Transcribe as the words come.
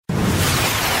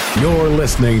You're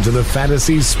listening to the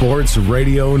Fantasy Sports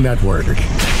Radio Network.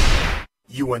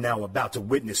 You are now about to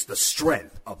witness the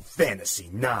strength of fantasy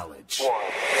knowledge.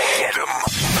 Get 'em.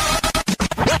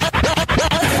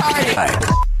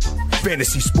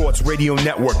 Fantasy Sports Radio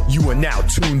Network. You are now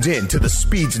tuned in to the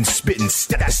Speeds and Spittin'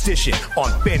 Statistician on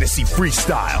Fantasy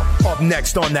Freestyle. Up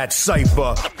next on that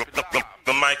cipher,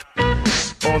 the mic.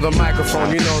 On the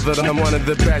microphone, you know that I'm one of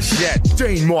the best yet.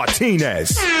 Dane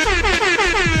Martinez.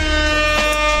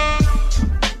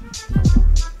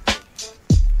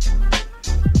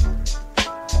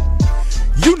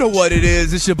 You know what it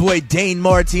is. It's your boy Dane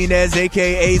Martinez,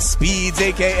 a.k.a. Speeds,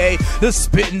 a.k.a. the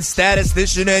Spittin'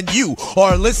 Statistician, and you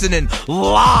are listening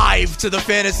live to the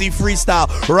Fantasy Freestyle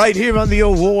right here on the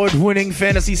award-winning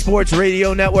Fantasy Sports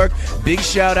Radio Network. Big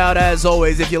shout-out, as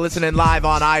always, if you're listening live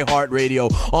on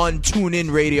iHeartRadio, on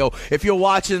TuneIn Radio. If you're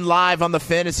watching live on the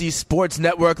Fantasy Sports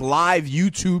Network live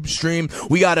YouTube stream,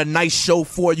 we got a nice show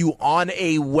for you on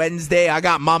a Wednesday. I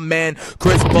got my man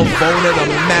Chris Bavona, the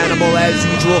Manimal, as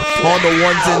usual, on the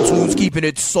ones and twos, keeping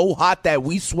it so hot that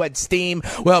we sweat steam.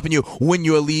 We're helping you win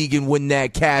your league and win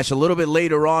that cash. A little bit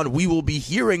later on, we will be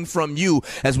hearing from you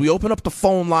as we open up the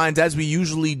phone lines, as we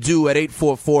usually do, at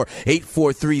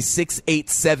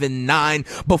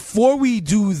 844-843-6879. Before we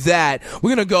do that,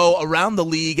 we're going to go around the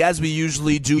league as we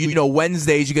usually do. You know,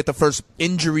 Wednesdays, you get the first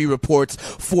injury reports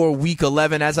for Week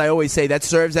 11. As I always say, that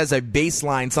serves as a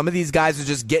baseline. Some of these guys are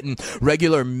just getting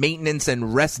regular maintenance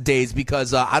and rest days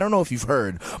because I don't know if you've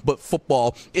heard, but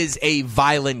football is a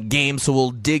violent game, so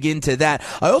we'll dig into that.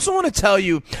 I also want to tell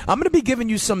you, I'm going to be giving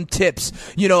you some tips.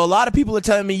 You know, a lot of people are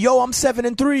telling me, yo, I'm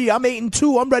 7-3, I'm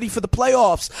 8-2, I'm ready for the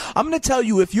playoffs. I'm going to tell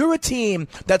you, if you're a team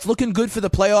that's looking good for the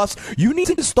playoffs, you need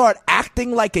to start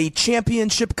acting like a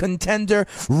championship contender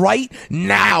right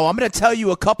now. I'm going to tell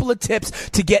you a couple of tips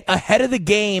to get ahead of the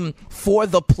game for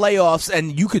the playoffs,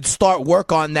 and you could start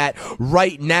work on that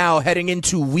right now heading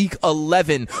into Week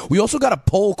 11. We also got a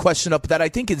poll question up that I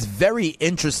think is very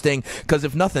interesting because,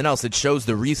 if nothing else, it shows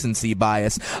the recency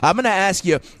bias. I'm going to ask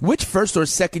you, which first or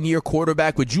second year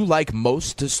quarterback would you like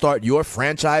most to start your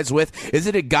franchise with? Is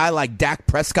it a guy like Dak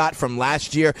Prescott from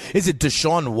last year? Is it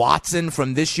Deshaun Watson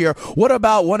from this year? What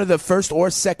about one of the first or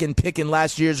second pick in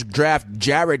last year's draft,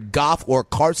 Jared Goff or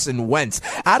Carson Wentz?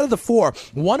 Out of the four,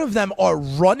 one of them are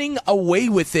running away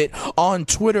with it on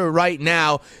Twitter right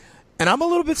now. And I'm a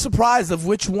little bit surprised of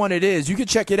which one it is. You can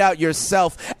check it out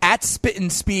yourself. At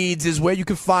Spittin' Speeds is where you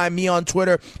can find me on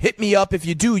Twitter. Hit me up. If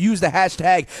you do, use the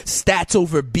hashtag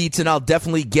StatsOverBeats, and I'll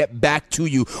definitely get back to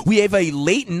you. We have a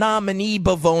late nominee,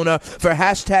 Bavona, for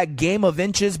hashtag Game of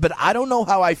Inches, but I don't know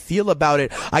how I feel about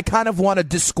it. I kind of want to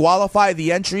disqualify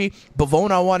the entry.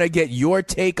 Bavona, I want to get your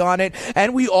take on it.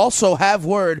 And we also have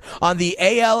word on the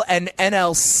AL and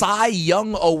NL Cy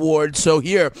Young Awards. So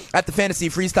here at the Fantasy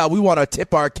Freestyle, we want to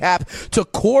tip our cap to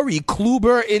Corey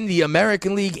Kluber in the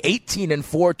American League, 18-4,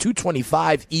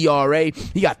 2.25 ERA.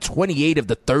 He got 28 of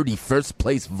the 30 first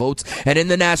place votes. And in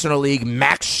the National League,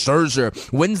 Max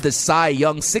Scherzer wins the Cy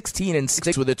Young,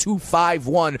 16-6 with a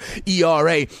 2.51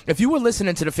 ERA. If you were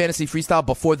listening to the Fantasy Freestyle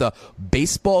before the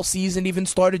baseball season even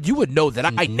started, you would know that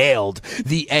I nailed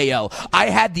the AL.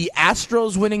 I had the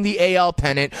Astros winning the AL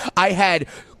pennant. I had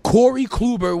Corey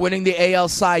Kluber winning the AL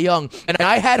Cy Young, and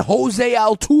I had Jose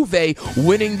Altuve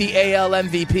winning the AL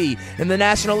MVP. In the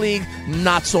National League,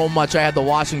 not so much. I had the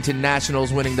Washington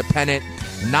Nationals winning the pennant.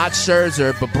 Not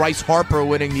Scherzer, but Bryce Harper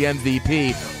winning the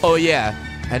MVP. Oh, yeah.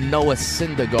 And Noah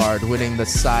Syndergaard winning the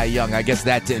Cy Young. I guess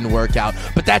that didn't work out.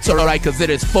 But that's all right, because it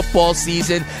is football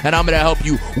season, and I'm going to help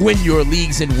you win your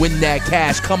leagues and win that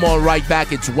cash. Come on right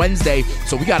back. It's Wednesday,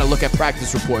 so we got to look at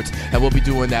practice reports, and we'll be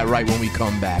doing that right when we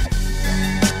come back.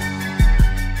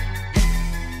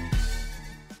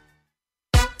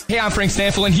 Hey, I'm Frank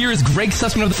Stanfield, and here is Greg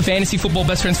Sussman of the Fantasy Football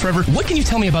Best Friends Forever. What can you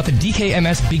tell me about the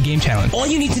DKMS Big Game Challenge? All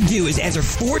you need to do is answer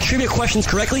 4 trivia questions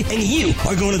correctly, and you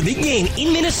are going to the big game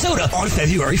in Minnesota on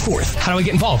February 4th. How do I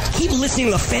get involved? Keep listening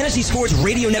to the Fantasy Sports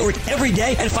Radio Network every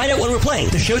day and find out when we're playing.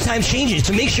 The showtime changes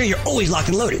to make sure you're always locked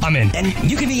and loaded. I'm in. And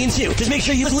you can be in too. Just make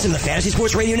sure you listen to the Fantasy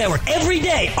Sports Radio Network every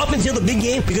day up until the big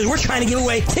game, because we're trying to give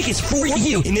away tickets for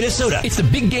you in Minnesota. It's the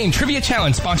Big Game Trivia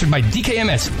Challenge, sponsored by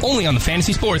DKMS, only on the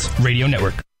Fantasy Sports Radio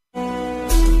Network.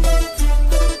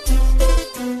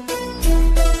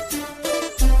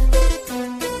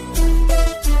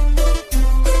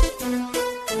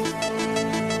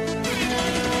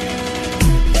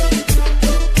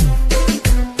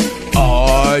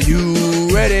 Are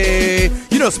you ready?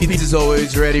 You know Speeds is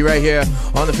always ready right here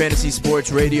on the Fantasy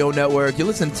Sports Radio Network. You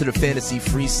listen to the Fantasy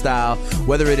Freestyle,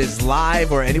 whether it is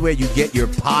live or anywhere you get your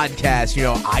podcast,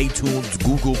 iTunes,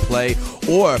 Google Play,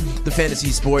 or the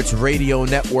Fantasy Sports Radio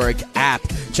Network app.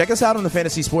 Check us out on the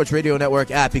Fantasy Sports Radio Network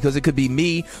app because it could be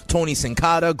me, Tony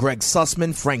Sincata, Greg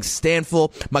Sussman, Frank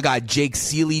Stanfill, my guy Jake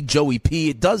Seeley, Joey P.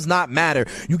 It does not matter.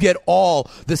 You get all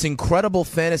this incredible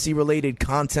fantasy-related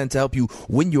content to help you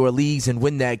win your leagues and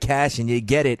win that cash, and you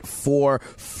get it for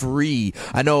free.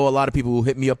 I know a lot of people who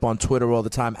hit me up on Twitter all the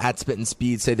time at Spit and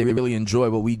Speed say they really enjoy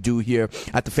what we do here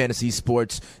at the Fantasy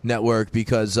Sports Network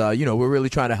because, we're really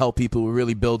trying to help people. We're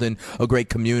really building a great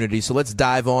community. So let's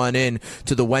dive on in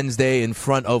to the Wednesday in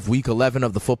front of Week 11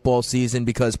 of the football season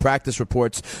because practice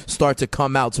reports start to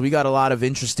come out. So we got a lot of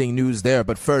interesting news there.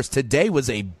 But first, today was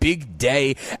a big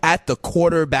day at the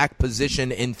quarterback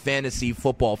position in fantasy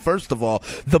football. First of all,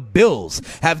 the Bills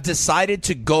have decided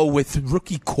to go with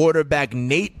rookie quarterback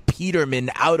Nate Peterman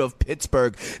out of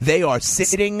Pittsburgh. They are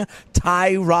sitting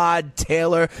Tyrod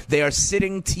Taylor. They are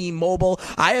sitting T-Mobile.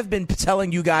 I have been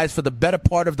telling you guys for the better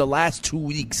part of the last 2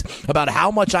 weeks about how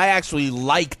much I actually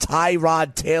like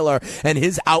Tyrod Taylor and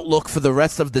his outlook for the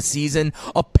rest of the season.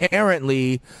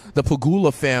 Apparently, the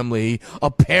Pagula family,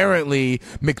 apparently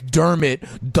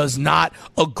McDermott does not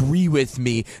agree with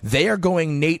me. They are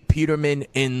going Nate Peterman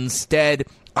instead.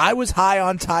 I was high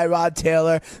on Tyrod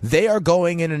Taylor. They are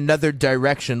going in another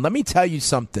direction. Let me tell you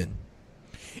something.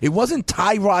 It wasn't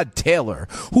Tyrod Taylor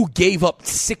who gave up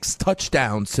 6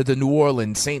 touchdowns to the New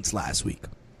Orleans Saints last week.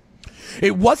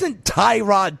 It wasn't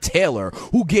Tyrod Taylor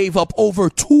who gave up over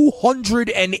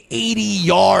 280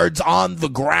 yards on the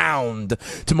ground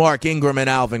to Mark Ingram and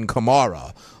Alvin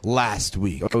Kamara last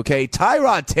week. Okay,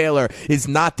 Tyrod Taylor is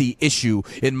not the issue,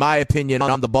 in my opinion,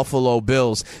 on the Buffalo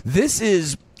Bills.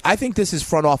 I think this is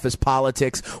front office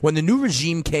politics. When the new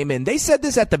regime came in, they said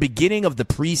this at the beginning of the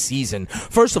preseason.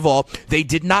 First of all, they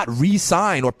did not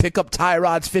re-sign or pick up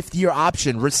Tyrod's 5th-year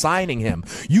option, re-signing him.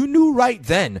 You knew right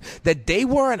then that they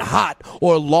weren't hot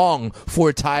or long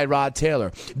for Tyrod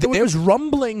Taylor. There's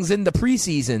rumblings in the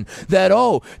preseason that,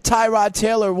 Tyrod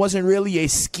Taylor wasn't really a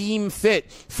scheme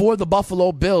fit for the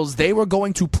Buffalo Bills. They were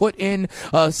going to put in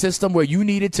a system where you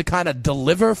needed to kind of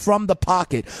deliver from the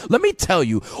pocket. Let me tell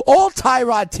you, all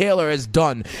Tyrod Taylor has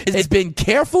done is been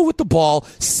careful with the ball,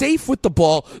 safe with the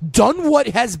ball, done what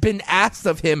has been asked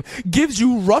of him, gives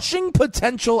you rushing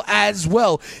potential as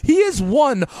well. He is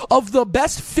one of the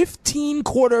best 15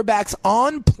 quarterbacks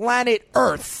on planet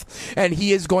Earth, and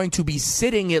he is going to be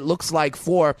sitting, it looks like,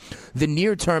 for the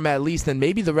near term at least, and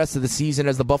maybe the rest of the season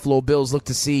as the Buffalo Bills look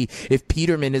to see if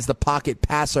Peterman is the pocket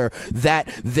passer that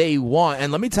they want.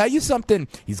 And let me tell you something,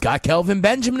 he's got Kelvin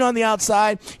Benjamin on the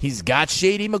outside, he's got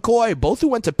Shady McCoy, both who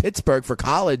went to Pittsburgh for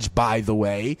college, by the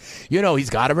way. He's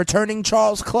got a returning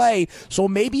Charles Clay, so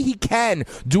maybe he can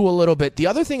do a little bit. The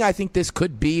other thing I think this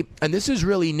could be, and this is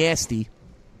really nasty,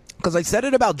 because I said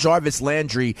it about Jarvis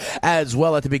Landry as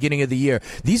well at the beginning of the year.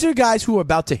 These are guys who are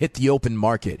about to hit the open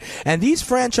market. And these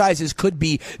franchises could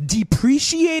be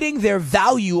depreciating their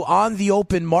value on the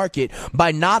open market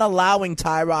by not allowing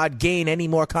Tyrod gain any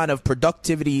more kind of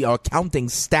productivity or counting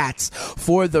stats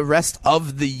for the rest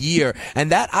of the year.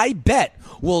 And that, I bet,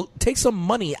 will take some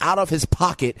money out of his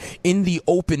pocket in the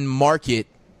open market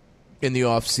in the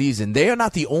offseason. They are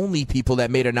not the only people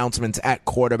that made announcements at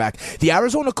quarterback. The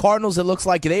Arizona Cardinals, it looks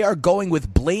like they are going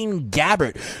with Blaine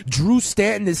Gabbert. Drew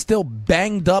Stanton is still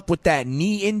banged up with that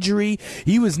knee injury.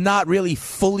 He was not really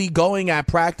fully going at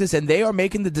practice, and they are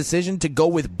making the decision to go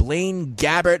with Blaine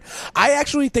Gabbert. I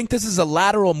actually think this is a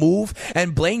lateral move,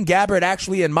 and Blaine Gabbert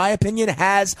actually, in my opinion,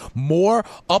 has more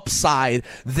upside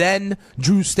than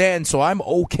Drew Stanton, so I'm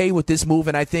okay with this move,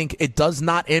 and I think it does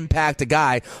not impact a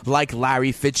guy like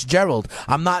Larry Fitzgerald.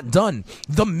 I'm not done.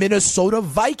 The Minnesota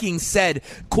Vikings said,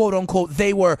 quote unquote,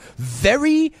 they were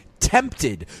very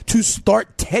tempted to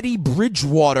start Teddy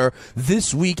Bridgewater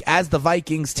this week as the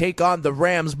Vikings take on the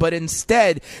Rams, but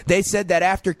instead they said that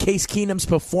after Case Keenum's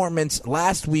performance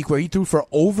last week where he threw for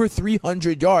over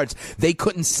 300 yards, they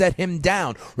couldn't set him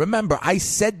down. Remember, I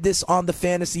said this on the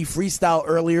Fantasy Freestyle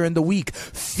earlier in the week.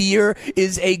 Fear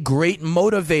is a great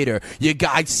motivator.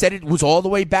 I said it was all the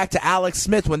way back to Alex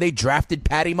Smith when they drafted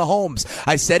Patty Mahomes.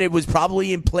 I said it was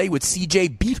probably in play with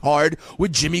CJ Beathard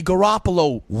with Jimmy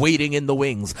Garoppolo waiting in the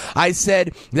wings. I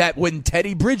said that when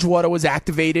Teddy Bridgewater was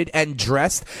activated and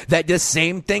dressed, that the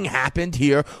same thing happened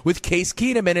here with Case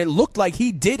Keenum, and it looked like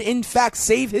he did, in fact,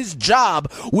 save his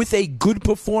job with a good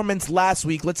performance last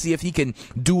week. Let's see if he can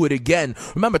do it again.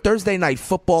 Remember, Thursday Night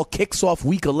Football kicks off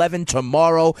Week 11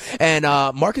 tomorrow, and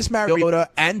Marcus Mariota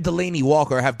and Delaney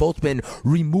Walker have both been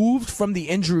removed from the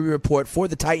injury report for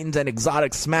the Titans and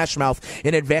Exotic Smashmouth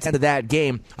in advance of that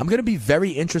game. I'm going to be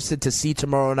very interested to see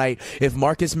tomorrow night if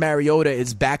Marcus Mariota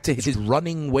is back to his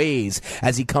running ways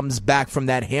as he comes back from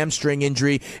that hamstring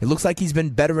injury. It looks like he's been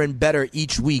better and better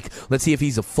each week. Let's see if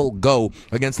he's a full go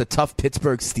against the tough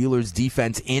Pittsburgh Steelers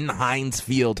defense in Heinz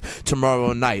Field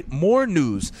tomorrow night. More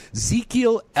news.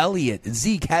 Ezekiel Elliott.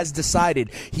 Zeke has decided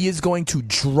he is going to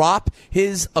drop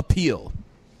his appeal.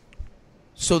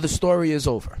 So the story is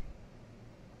over.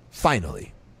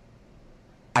 Finally.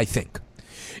 I think.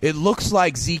 It looks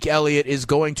like Zeke Elliott is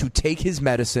going to take his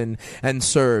medicine and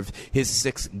serve his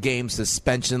 6-game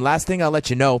suspension. Last thing I'll let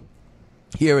you know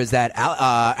here is that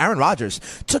Aaron Rodgers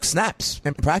took snaps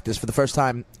in practice for the first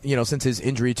time, since his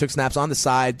injury. Took snaps on the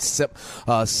side,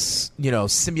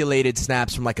 simulated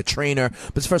snaps from like a trainer.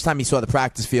 But it's the first time he saw the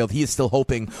practice field. He is still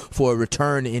hoping for a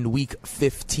return in Week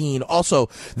 15. Also,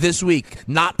 this week,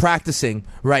 not practicing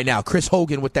right now. Chris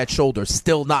Hogan with that shoulder,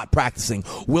 still not practicing.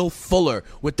 Will Fuller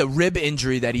with the rib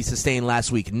injury that he sustained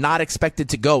last week, not expected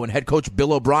to go. And head coach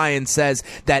Bill O'Brien says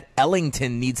that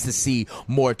Ellington needs to see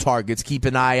more targets. Keep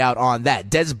an eye out on that.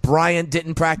 Des Bryant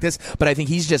didn't practice, but I think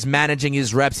he's just managing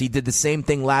his reps. He did the same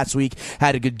thing last week,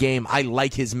 had a good game. I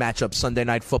like his matchup Sunday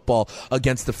Night Football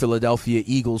against the Philadelphia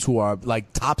Eagles, who are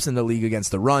like tops in the league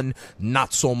against the run,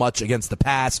 not so much against the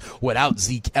pass. Without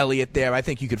Zeke Elliott there, I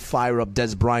think you could fire up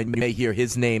Des Bryant. You may hear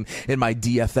his name in my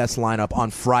DFS lineup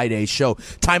on Friday's show.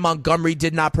 Ty Montgomery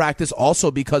did not practice, also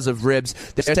because of ribs.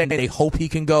 They're saying they hope he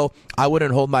can go. I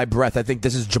wouldn't hold my breath. I think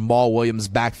this is Jamal Williams'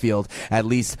 backfield, at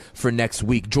least for next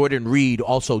week. Jordan Reed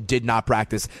also did not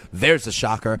practice. There's a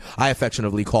shocker. I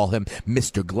affectionately call him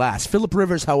Mr. Glass. Phillip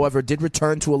Rivers, however, did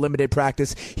return to a limited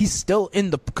practice. He's still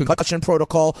in the concussion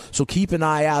protocol, so keep an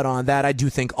eye out on that. I do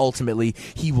think ultimately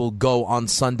he will go on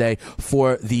Sunday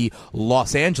for the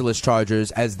Los Angeles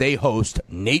Chargers as they host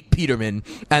Nate Peterman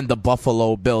and the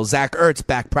Buffalo Bills. Zach Ertz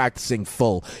back practicing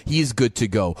full. He's good to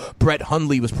go. Brett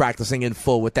Hundley was practicing in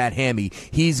full with that hammy.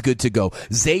 He's good to go.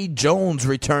 Zay Jones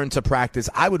returned to practice.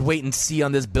 I would wait and see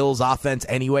on this Bills offense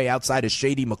anyway, outside of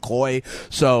Shady McCoy.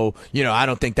 So, I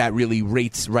don't think that really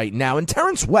rates right now. And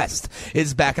Terrence West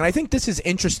is back. And I think this is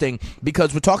interesting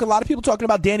because a lot of people talking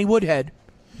about Danny Woodhead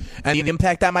and the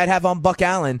impact that might have on Buck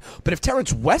Allen. But if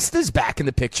Terrence West is back in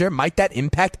the picture, might that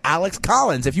impact Alex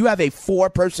Collins? If you have a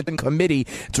 4-person committee,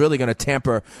 it's really going to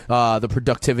tamper the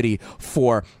productivity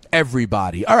for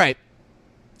everybody. All right.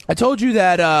 I told you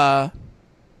that I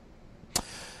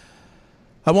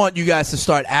want you guys to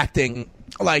start acting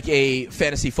like a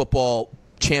fantasy football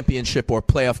championship or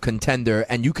playoff contender,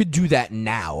 and you could do that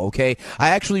now, okay? I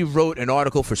actually wrote an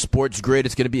article for Sports Grid.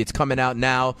 It's coming out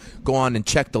now. Go on and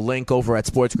check the link over at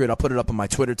Sports Grid. I'll put it up on my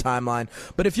Twitter timeline.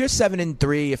 But if you're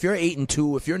 7-3, if you're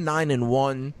 8-2, if you're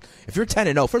 9-1, if you're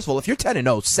 10-0, first of all, if you're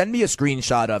 10-0, send me a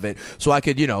screenshot of it so I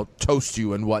could, toast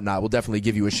you and whatnot. We'll definitely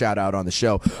give you a shout out on the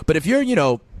show. But if you're,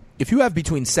 if you have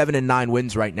between 7 and 9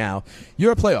 wins right now,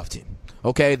 you're a playoff team,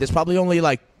 okay? There's probably only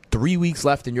like 3 weeks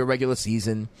left in your regular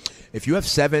season. If you have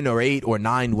 7 or 8 or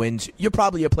 9 wins, you're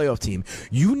probably a playoff team.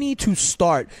 You need to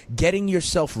start getting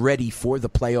yourself ready for the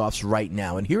playoffs right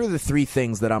now. And here are the 3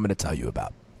 things that I'm going to tell you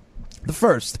about. The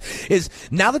first is,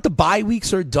 now that the bye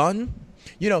weeks are done,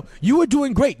 you were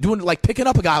doing great, picking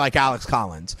up a guy like Alex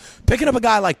Collins, picking up a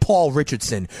guy like Paul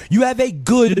Richardson. You have a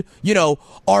good,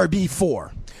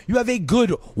 RB4. You have a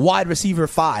good wide receiver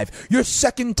 5. Your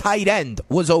second tight end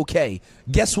was okay.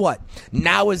 Guess what?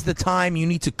 Now is the time you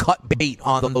need to cut bait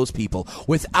on those people.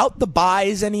 Without the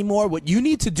buys anymore, what you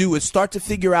need to do is start to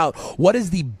figure out what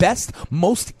is the best,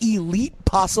 most elite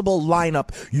possible lineup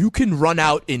you can run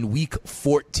out in week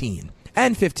 14.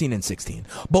 And 15 and 16.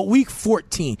 But week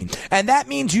 14. And that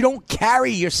means you don't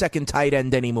carry your second tight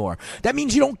end anymore. That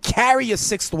means you don't carry a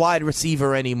 6th wide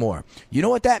receiver anymore. You know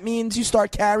what that means? You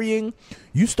start carrying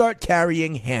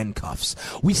handcuffs.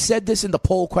 We said this in the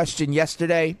poll question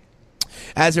yesterday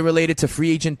as it related to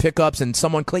free agent pickups, and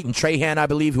someone, Clayton Trahan, I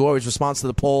believe, who always responds to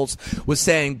the polls, was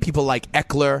saying people like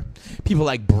Eckler, people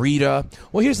like Breida.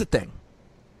 Well, here's the thing.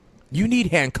 you need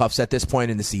handcuffs at this point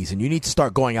in the season. You need to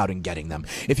start going out and getting them.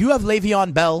 If you have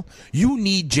Le'Veon Bell, you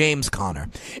need James Conner.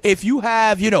 If you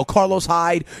have, Carlos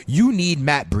Hyde, you need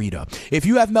Matt Breida. If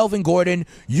you have Melvin Gordon,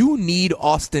 you need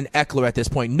Austin Eckler at this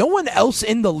point. No one else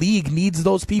in the league needs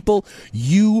those people.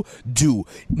 You do.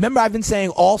 Remember, I've been saying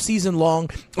all season long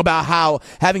about how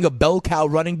having a bell cow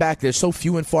running back, they're so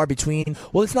few and far between.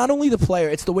 Well, it's not only the player,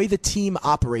 it's the way the team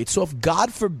operates. So if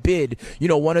God forbid,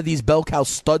 one of these bell cow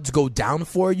studs go down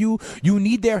for you, you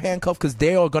need their handcuff because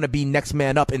they are going to be next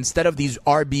man up instead of these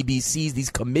RBBCs, these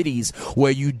committees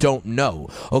where you don't know.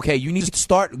 Okay, you need to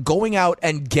start going out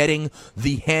and getting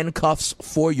the handcuffs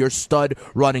for your stud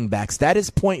running backs. That is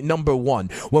point number one.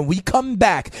 When we come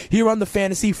back here on the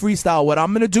Fantasy Freestyle, what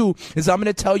I'm going to do is I'm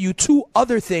going to tell you two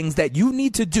other things that you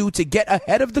need to do to get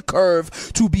ahead of the curve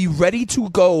to be ready to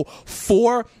go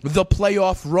for the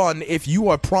playoff run. If you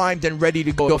are primed and ready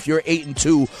to go, if you're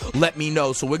 8-2, let me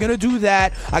know. So we're going to do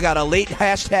that. I got a late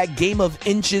hashtag Game of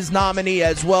Inches nominee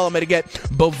as well. I'm going to get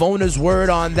Bavona's word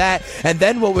on that. And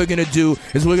then what we're going to do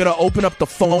is we're going to open up the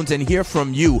phones and hear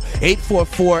from you.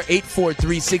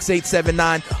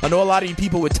 844-843-6879. I know a lot of you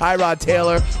people with Tyrod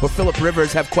Taylor or Phillip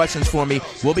Rivers have questions for me.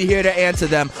 We'll be here to answer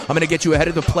them. I'm going to get you ahead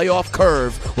of the playoff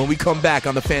curve when we come back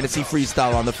on the Fantasy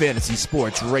Freestyle on the Fantasy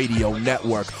Sports Radio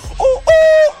Network. Ooh,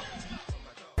 ooh!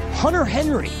 Hunter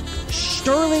Henry,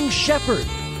 Sterling Shepard,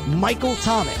 Michael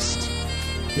Thomas.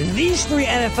 These three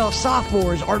NFL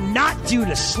sophomores are not due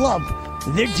to slump.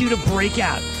 They're due to break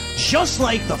out, just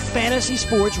like the Fantasy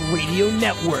Sports Radio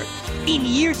Network. In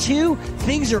year 2,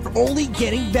 things are only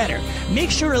getting better. Make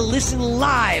sure to listen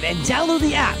live and download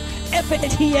the app,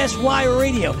 FNTSY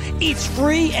Radio. It's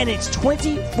free and it's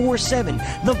 24/7.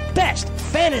 The best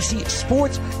fantasy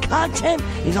sports content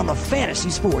is on the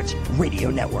Fantasy Sports Radio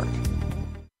Network.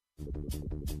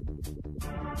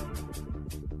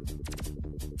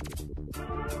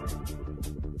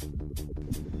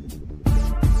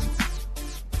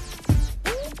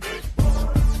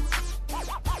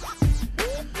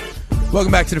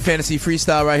 Welcome back to the Fantasy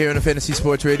Freestyle right here on the Fantasy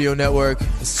Sports Radio Network.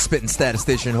 Spitting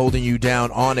Statistician holding you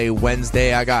down on a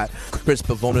Wednesday. I got Chris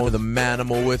Pavona, the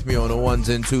Manimal, with me on the ones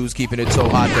and twos, keeping it so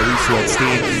hot that we sweat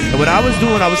steam. And what I was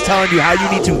doing, I was telling you how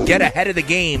you need to get ahead of the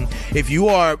game if you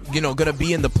are, going to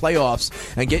be in the playoffs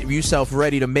and get yourself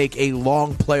ready to make a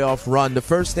long playoff run. The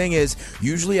first thing is,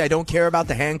 usually I don't care about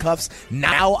the handcuffs.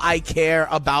 Now I care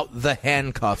about the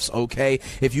handcuffs, okay?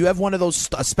 If you have one of those,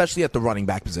 especially at the running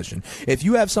back position, if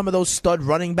you have some of those stud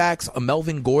running backs, a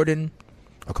Melvin Gordon,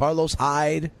 a Carlos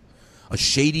Hyde, a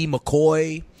Shady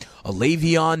McCoy, a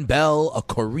Le'Veon Bell, a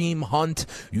Kareem Hunt,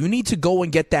 you need to go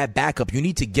and get that backup. You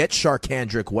need to get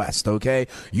Sharkhandrick West, okay?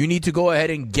 You need to go ahead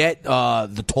and get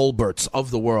the Tolberts of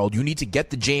the world. You need to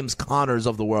get the James Connors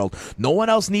of the world. No one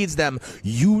else needs them.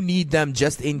 You need them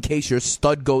just in case your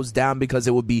stud goes down, because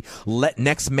it would be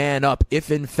next man up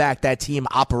if, in fact, that team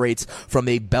operates from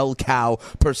a bell cow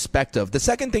perspective. The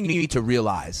second thing you need to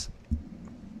realize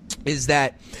is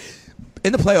that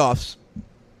in the playoffs,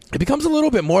 it becomes a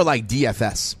little bit more like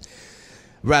DFS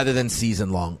rather than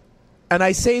season long. And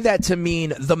I say that to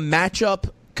mean the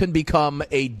matchup can become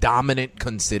a dominant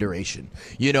consideration.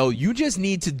 You just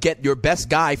need to get your best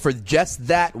guy for just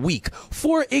that week.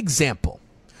 For example,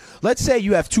 let's say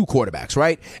you have two quarterbacks,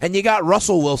 right? And you got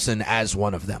Russell Wilson as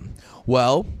one of them.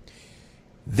 Well,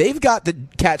 they've got the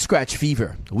cat scratch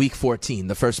fever week 14,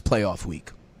 the first playoff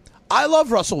week. I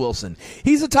love Russell Wilson.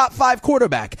 He's a top 5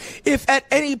 quarterback. If at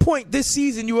any point this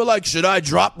season you were like, should I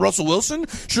drop Russell Wilson?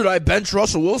 Should I bench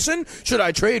Russell Wilson? Should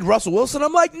I trade Russell Wilson?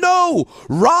 I'm like, no,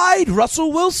 ride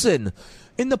Russell Wilson.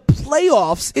 In the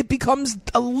playoffs, it becomes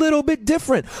a little bit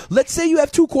different. Let's say you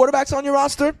have two quarterbacks on your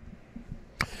roster,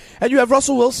 and you have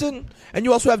Russell Wilson, and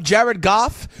you also have Jared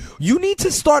Goff. You need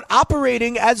to start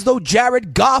operating as though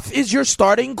Jared Goff is your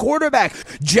starting quarterback.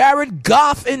 Jared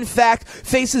Goff, in fact,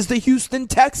 faces the Houston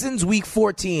Texans week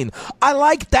 14. I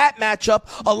like that matchup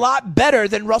a lot better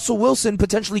than Russell Wilson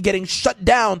potentially getting shut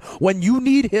down when you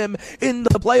need him in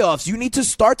the playoffs. You need to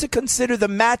start to consider the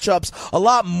matchups a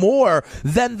lot more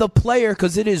than the player,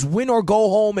 because it is win or go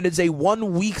home, and it's a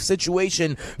 1 week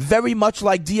situation, very much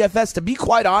like DFS. To be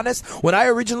quite honest, when I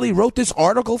originally wrote this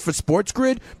article for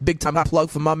SportsGrid, big time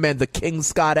plug for my man, the King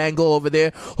Scott Angle over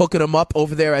there, hooking him up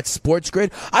over there at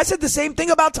SportsGrid. I said the same thing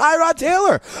about Tyrod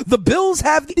Taylor. The Bills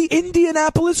have the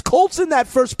Indianapolis Colts in that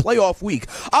first playoff week.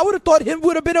 I would have thought him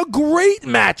would have been a great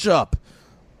matchup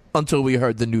until we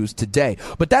heard the news today.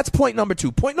 But that's point number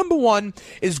 2. Point number 1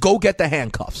 is go get the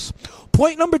handcuffs.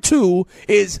 Point number 2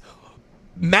 is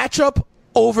matchup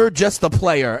over just the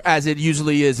player, as it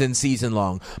usually is in season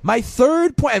long. My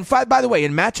third point, and by the way,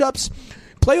 in matchups,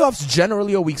 Playoffs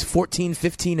generally are weeks 14,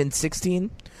 15, and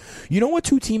 16. You know what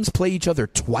 2 teams play each other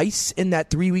twice in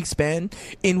that 3-week span,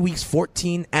 in weeks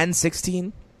 14 and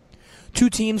 16? 2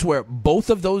 teams where both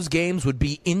of those games would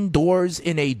be indoors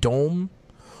in a dome.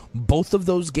 Both of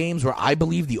those games where I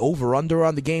believe the over-under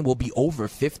on the game will be over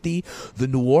 50. The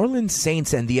New Orleans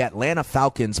Saints and the Atlanta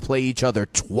Falcons play each other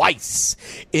twice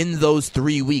in those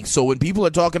 3 weeks. So when people are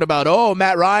talking about, oh,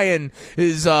 Matt Ryan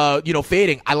is,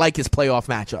 fading, I like his playoff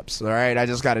matchups. All right, I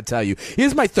just got to tell you.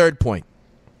 Here's my third point.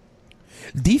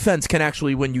 Defense can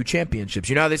actually win you championships.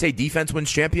 You know how they say defense wins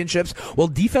championships? Well,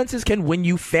 defenses can win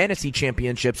you fantasy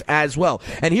championships as well.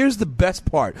 And here's the best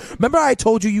part. Remember I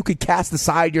told you could cast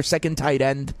aside your second tight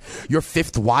end, your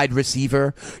 5th wide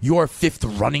receiver, your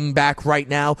 5th running back right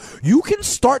now? You can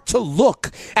start to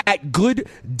look at good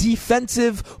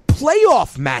defensive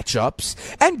playoff matchups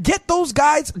and get those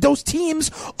guys, those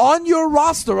teams on your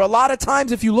roster. A lot of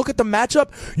times, if you look at the matchup,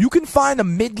 you can find a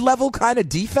mid-level kind of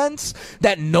defense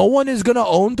that no one is going to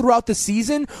own throughout the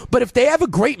season. But if they have a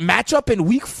great matchup in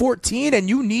week 14 and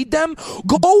you need them,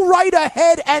 go right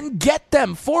ahead and get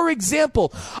them. For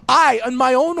example, in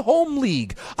my own home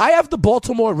league, I have the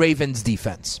Baltimore Ravens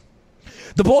defense.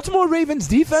 The Baltimore Ravens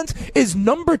defense is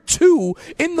number 2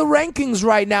 in the rankings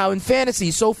right now in fantasy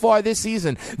so far this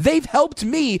season. They've helped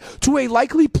me to a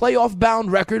likely playoff-bound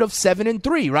record of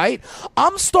 7-3, right?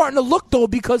 I'm starting to look, though,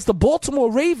 because the Baltimore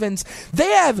Ravens, they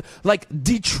have, like,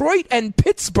 Detroit and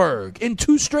Pittsburgh in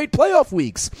 2 straight playoff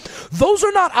weeks. Those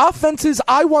are not offenses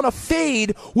I want to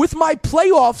fade with my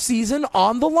playoff season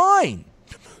on the line.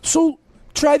 So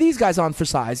try these guys on for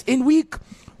size. In week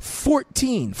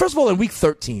 14. First of all, in week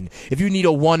 13, if you need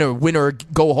a win or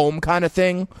go home kind of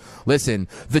thing, listen,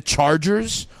 the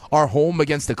Chargers are home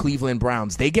against the Cleveland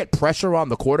Browns. They get pressure on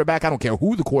the quarterback. I don't care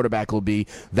who the quarterback will be.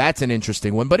 That's an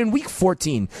interesting one. But in week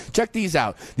 14, check these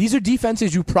out. These are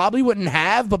defenses you probably wouldn't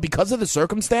have, but because of the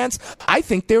circumstance, I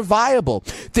think they're viable.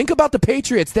 Think about the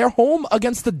Patriots. They're home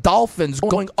against the Dolphins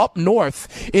going up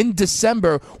north in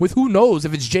December with who knows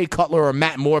if it's Jay Cutler or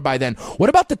Matt Moore by then. What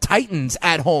about the Titans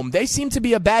at home? They seem to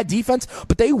be a bad defense,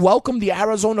 but they welcome the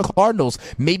Arizona Cardinals.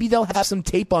 Maybe they'll have some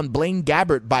tape on Blaine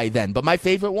Gabbert by then. But my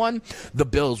favorite one, the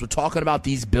Bills. We're talking about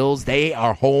these Bills. They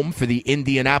are home for the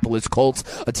Indianapolis Colts,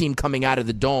 a team coming out of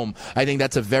the dome. I think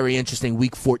that's a very interesting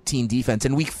week 14 defense.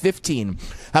 In week 15,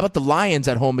 how about the Lions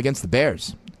at home against the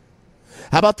Bears?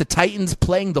 How about the Titans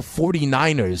playing the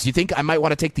 49ers? You think I might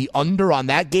want to take the under on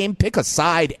that game? Pick a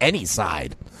side, any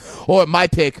side. Or my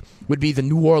pick would be the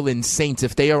New Orleans Saints.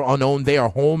 If they are unowned, they are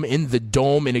home in the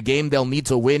dome in a game they'll need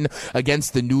to win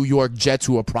against the New York Jets,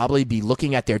 who will probably be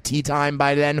looking at their tea time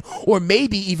by then, or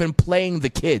maybe even playing the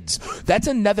kids. That's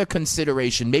another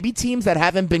consideration. Maybe teams that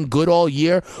haven't been good all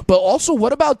year, but also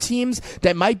what about teams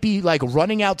that might be like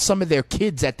running out some of their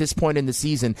kids at this point in the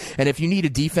season? And if you need a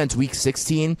defense week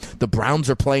 16, the Browns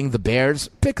are playing the Bears,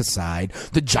 pick a side.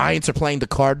 The Giants are playing the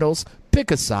Cardinals, pick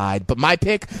a side. But my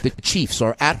pick, the Chiefs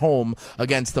are at home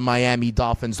against the Miami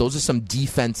Dolphins. Those are some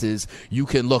defenses you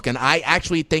can look. And I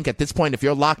actually think at this point, if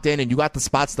you're locked in and you got the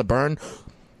spots to burn,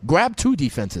 grab 2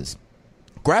 defenses.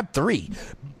 Grab 3.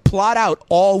 Plot out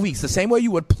all weeks. The same way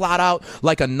you would plot out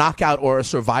like a knockout or a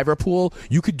survivor pool,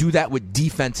 you could do that with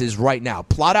defenses right now.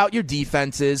 Plot out your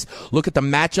defenses, look at the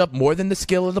matchup more than the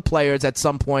skill of the players at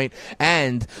some point,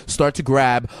 and start to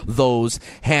grab those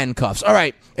handcuffs. All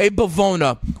right, hey,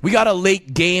 Bavona, we got a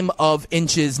late game of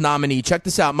inches nominee. Check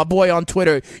this out. My boy on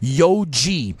Twitter, Yo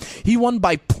G, he won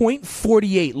by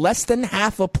 0.48, less than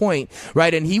half a point,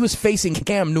 right? And he was facing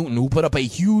Cam Newton, who put up a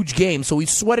huge game, so he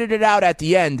sweated it out at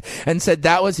the end and said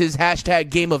that was his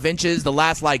hashtag game of inches, the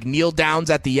last like kneel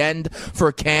downs at the end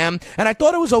for Cam. And I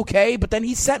thought it was okay, but then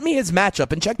he sent me his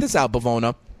matchup. And check this out,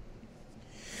 Bavona.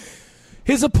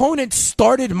 His opponent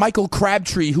started Michael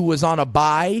Crabtree, who was on a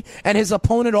bye, and his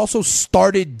opponent also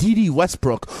started Dede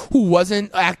Westbrook, who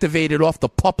wasn't activated off the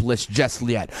PUP list just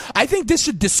yet. I think this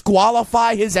should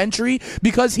disqualify his entry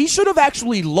because he should have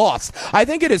actually lost. I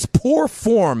think it is poor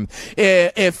form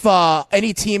if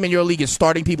any team in your league is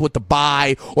starting people with the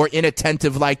bye or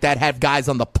inattentive like that, have guys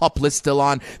on the PUP list still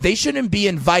on. They shouldn't be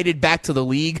invited back to the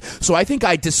league. So I think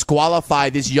I disqualify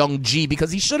this young G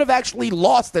because he should have actually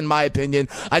lost, in my opinion.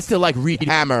 I still like Reed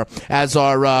Hammer as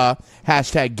our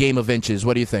hashtag game of inches.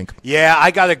 What do you think? Yeah, I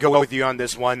got to go with you on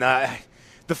this one.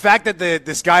 The fact that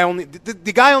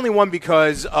the guy only won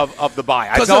because of the bye.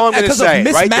 That's all I'm going to say.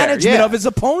 Because of mismanagement of his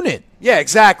opponent. Yeah,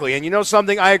 exactly. And you know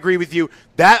something? I agree with you.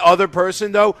 That other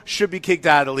person, though, should be kicked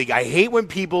out of the league. I hate when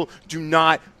people do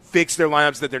not fix their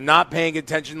lineups, that they're not paying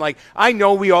attention. Like, I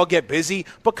know we all get busy,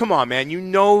 but come on, man. You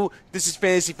know this is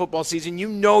fantasy football season. You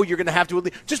know you're going to have to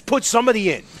just put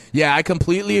somebody in. Yeah, I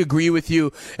completely agree with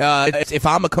you. If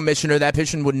I'm a commissioner, that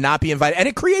position would not be invited. And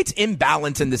it creates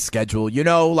imbalance in the schedule. You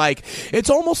know, like, it's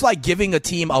almost like giving a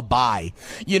team a bye,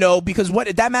 you know, because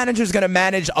what that manager is going to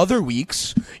manage other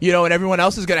weeks, you know, and everyone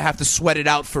else is going to have to sweat it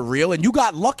out for real. And you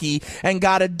got lucky and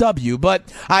got a W.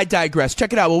 But I digress.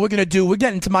 Check it out. What we're going to do, we're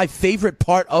getting to my favorite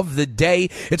part of the day.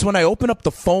 It's when I open up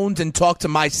the phones and talk to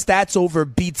my Stats Over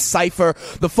Beats Cypher.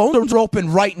 The phones are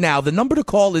open right now. The number to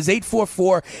call is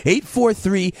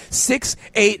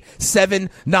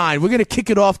 844-843-6879. We're going to kick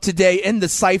it off today in the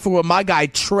Cypher with my guy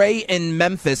Trey in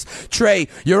Memphis. Trey,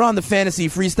 you're on the Fantasy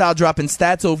Freestyle dropping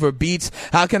Stats Over Beats.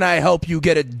 How can I help you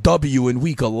get a W in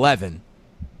Week 11?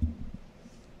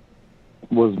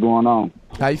 What's going on?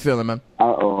 How you feeling, man?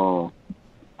 I'm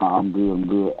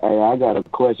good. Hey, I got a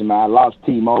question, man. I lost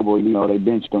T-Mobile. You know, they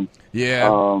benched them.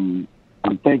 Yeah. I'm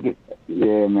thinking,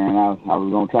 yeah, man, I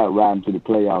was going to try to ride them to the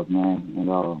playoffs, man.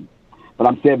 And, but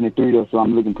I'm 73, though, so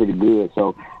I'm looking pretty good.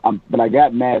 So, but I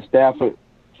got Matt Stafford,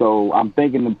 so I'm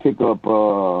thinking to pick up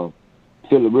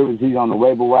Phillip Rivers. He's on the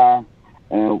waiver wire.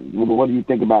 And what do you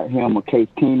think about him or Case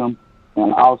Keenum?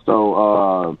 And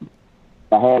also,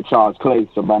 I had Charles Clay,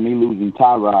 so by me losing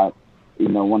Tyrod, you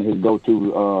know, one of his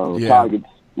go-to targets,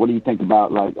 what do you think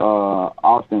about, like,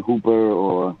 Austin Hooper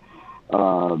or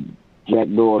Jack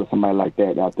Doyle or somebody like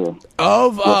that out there?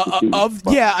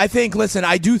 I think, listen,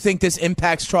 I do think this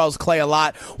impacts Charles Clay a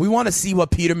lot. We want to see what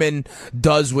Peterman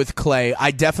does with Clay. I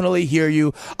definitely hear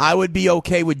you. I would be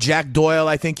okay with Jack Doyle,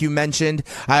 I think you mentioned.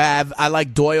 I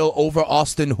like Doyle over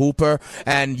Austin Hooper.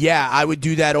 And, yeah, I would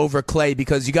do that over Clay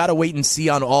because you got to wait and see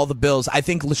on all the Bills. I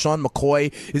think LaShawn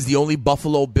McCoy is the only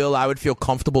Buffalo Bill I would feel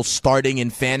comfortable starting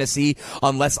in fantasy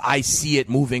unless I see it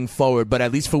moving forward. But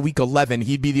at least for Week 11,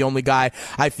 he'd be the only guy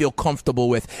I feel comfortable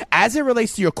with. As it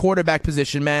relates to your quarterback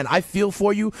position, man, I feel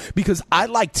for you because I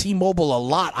like T-Mobile a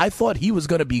lot. I thought he was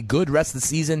going to be good rest of the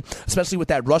season, especially with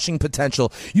that rushing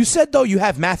potential. You said, though, you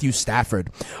have Matthew Stafford.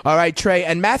 All right, Trey,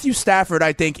 and Matthew Stafford,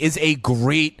 I think, is a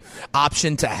great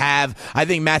option to have. I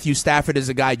think Matthew Stafford is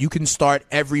a guy you can start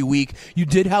every week. You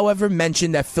did, however,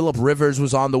 mention that Phillip Rivers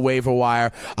was on the waiver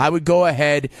wire. I would go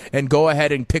ahead and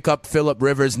pick up Phillip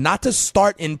Rivers, not to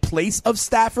start in place of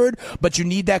Stafford, but you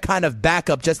need that kind of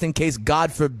backup just in case,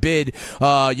 God forbid,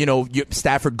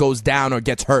 Stafford goes down or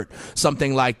gets hurt,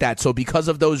 something like that. So because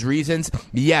of those reasons,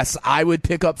 yes, I would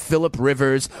pick up Phillip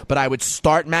Rivers, but I would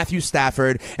start Matthew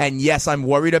Stafford. And yes, I'm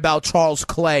worried about Charles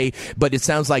Clay, but it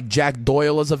sounds like Jack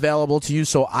Doyle is available to you,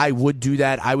 so I would do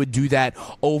that. I would do that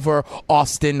over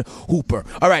Austin Hooper.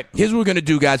 All right, here's what we're going to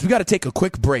do, guys. We got to take a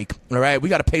quick break, all right? We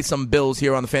got to pay some bills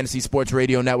here on the Fantasy Sports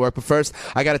Radio Network. But first,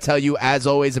 I got to tell you, as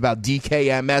always, about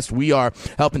DKMS. We are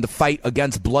helping to fight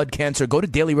against blood cancer. Go to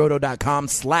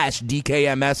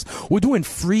dailyroto.com/DKMS. We're doing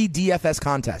free DFS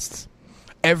contests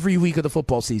every week of the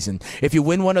football season. If you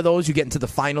win one of those, you get into the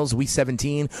finals, Week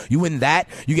 17. You win that,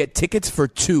 you get tickets for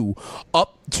 2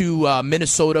 up to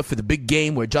Minnesota for the big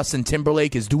game where Justin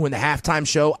Timberlake is doing the halftime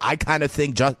show. I kind of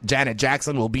think Janet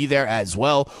Jackson will be there as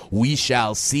well. We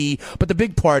shall see. But the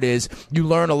big part is you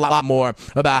learn a lot more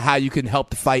about how you can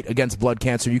help the fight against blood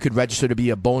cancer. You could register to be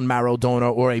a bone marrow donor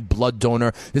or a blood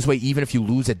donor. This way, even if you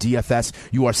lose at DFS,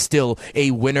 you are still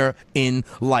a winner in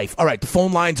life. All right, the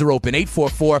phone lines are open.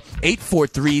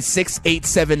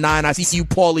 844-843-6879. I see you,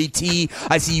 Paulie T.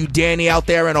 I see you, Danny, out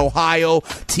there in Ohio.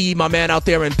 T, my man, out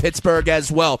there in Pittsburgh as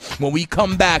well. When we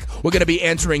come back, we're going to be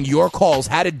answering your calls,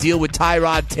 how to deal with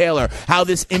Tyrod Taylor, how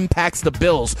this impacts the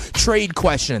Bills, trade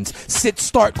questions,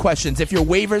 sit-start questions. If your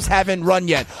waivers haven't run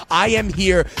yet, I am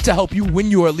here to help you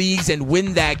win your leagues and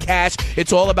win that cash.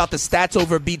 It's all about the Stats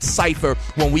Over Beats Cypher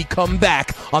when we come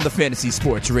back on the Fantasy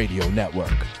Sports Radio Network.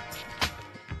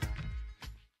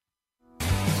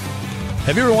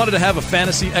 Have you ever wanted to have a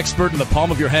fantasy expert in the palm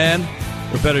of your hand?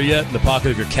 Or better yet, in the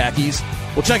pocket of your khakis?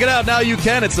 Well, check it out. Now you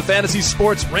can. It's the Fantasy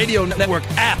Sports Radio Network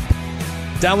app.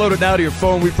 Download it now to your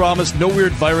phone. We promise no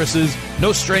weird viruses,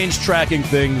 no strange tracking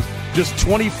things. Just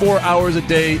 24 hours a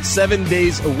day, 7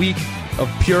 days a week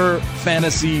of pure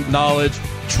fantasy knowledge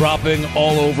dropping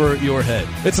all over your head.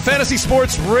 It's the Fantasy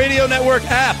Sports Radio Network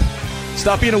app.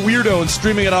 Stop being a weirdo and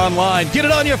streaming it online. Get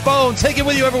it on your phone. Take it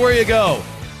with you everywhere you go.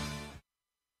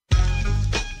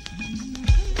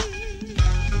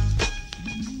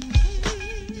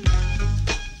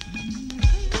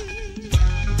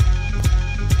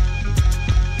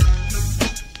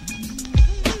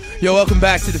 Yo, welcome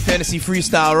back to the Fantasy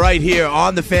Freestyle right here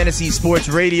on the Fantasy Sports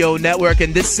Radio Network.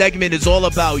 And this segment is all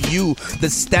about you. The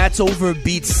Stats Over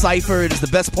Beats Cypher. It is the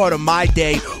best part of my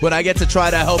day when I get to try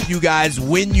to help you guys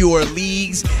win your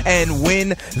leagues and win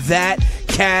that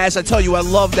cash. I tell you, I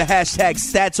love the hashtag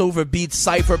Stats Over Beats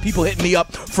Cypher. People hit me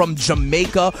up from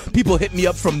Jamaica. People hit me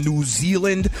up from New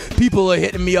Zealand. People are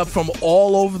hitting me up from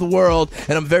all over the world.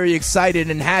 And I'm very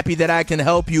excited and happy that I can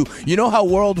help you. You know how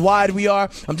worldwide we are?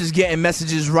 I'm just getting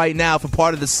messages right now for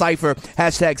part of the Cypher,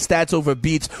 hashtag Stats Over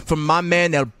Beats, from my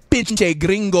man El Pinche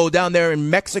Gringo down there in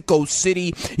Mexico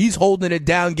City. He's holding it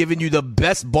down, giving you the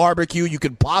best barbecue you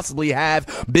could possibly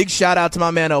have. Big shout out to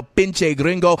my man El Pinche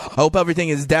Gringo. I hope everything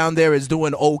is down there is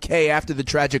doing okay after the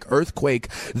tragic earthquake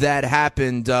that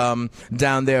happened down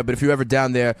there. But if you're ever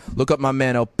down there, look up my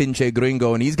man El Pinche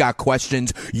Gringo, and he's got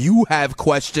questions. You have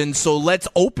questions, so let's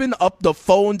open up the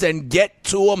phones and get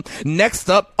to them. Next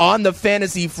up on the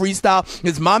Fantasy Freestyle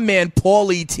is my man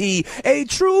Paulie T, a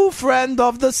true friend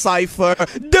of the Cypher.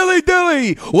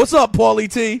 Dilly. What's up,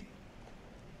 Paulie T?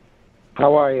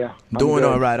 How are you? I'm doing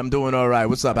all right.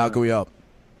 What's up? How can we help?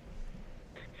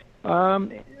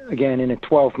 Again, in a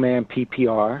 12-man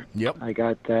PPR. Yep. I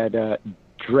got that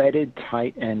dreaded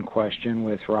tight end question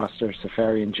with roster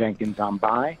Safarian Jenkins on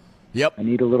bye. Yep. I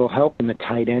need a little help in the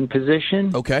tight end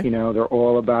position. Okay. You know, they're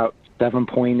all about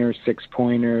 7-pointers,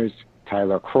 6-pointers,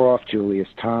 Tyler Croft, Julius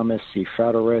Thomas, C.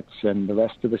 Federitz, and the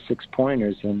rest of the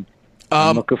 6-pointers. And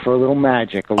I'm looking for a little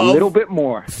magic, a little bit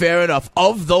more. Fair enough.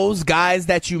 Of those guys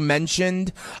that you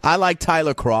mentioned, I like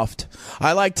Tyler Croft.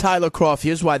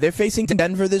 Here's why. They're facing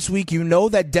Denver this week. You know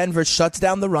that Denver shuts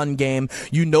down the run game.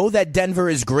 You know that Denver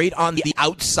is great on the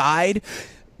outside.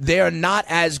 They are not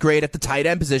as great at the tight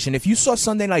end position. If you saw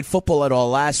Sunday Night Football at all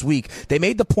last week, they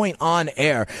made the point on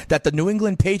air that the New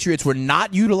England Patriots were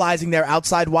not utilizing their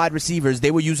outside wide receivers. They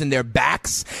were using their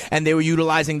backs, and they were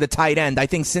utilizing the tight end. I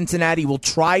think Cincinnati will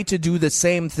try to do the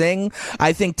same thing.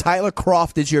 I think Tyler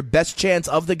Croft is your best chance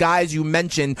of the guys you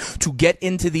mentioned to get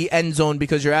into the end zone,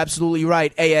 because you're absolutely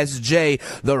right. ASJ,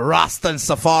 the Rastan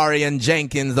Safarian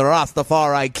Jenkins, the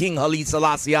Rastafari King Haile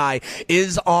Selassie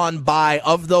is on bye.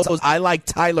 Of those, I like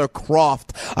Tyler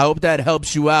Croft. I hope that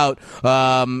helps you out.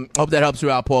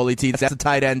 Paulie T. That's the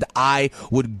tight end I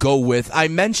would go with. I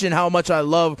mentioned how much I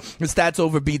love the Stats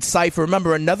Over Beats Cypher.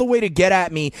 Remember, another way to get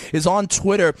at me is on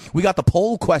Twitter. We got the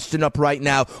poll question up right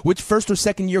now. Which first or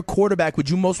second year quarterback would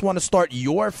you most want to start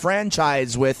your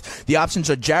franchise with? The options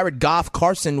are Jared Goff,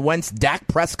 Carson Wentz, Dak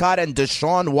Prescott, and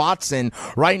Deshaun Watson.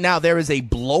 Right now, there is a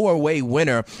blow-away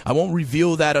winner. I won't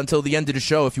reveal that until the end of the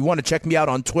show. If you want to check me out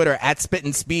on Twitter, at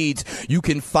Spittin' Speeds, you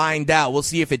can find out. We'll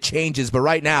see if it changes. But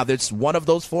right now, there's one of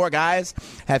those four guys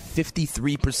have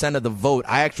 53% of the vote.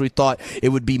 I actually thought it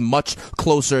would be much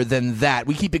closer than that.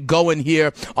 We keep it going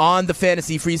here on the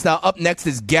Fantasy Freestyle. Up next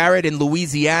is Garrett in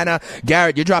Louisiana.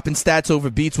 Garrett, you're dropping Stats Over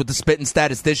Beats with the Spittin'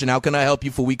 Statistician. How can I help you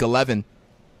for Week 11?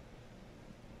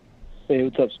 Hey,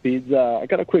 what's up, Speeds? I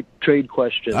got a quick trade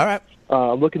question. All right.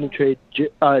 I'm looking to trade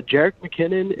Jerick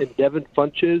McKinnon and Devin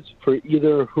Funches for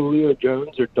either Julio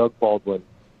Jones or Doug Baldwin.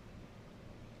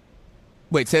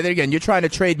 Wait, say that again. You're trying to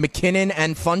trade McKinnon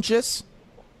and Funches?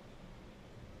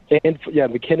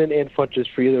 McKinnon and Funches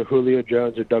for either Julio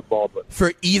Jones or Doug Baldwin.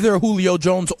 For either Julio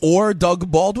Jones or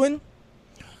Doug Baldwin?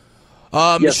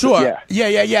 Yes, sure.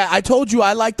 Yeah. I told you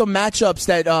I like the matchups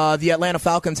that the Atlanta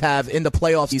Falcons have in the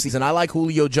playoff season. I like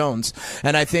Julio Jones.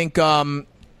 And I think...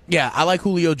 I like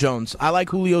Julio Jones. I like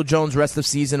Julio Jones rest of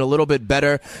season a little bit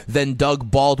better than Doug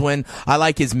Baldwin. I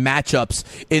like his matchups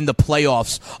in the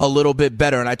playoffs a little bit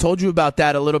better. And I told you about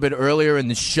that a little bit earlier in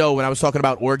the show when I was talking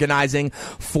about organizing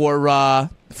for a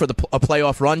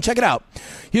playoff run. Check it out.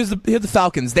 Here's the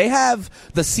Falcons. They have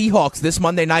the Seahawks this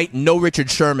Monday night. No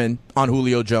Richard Sherman on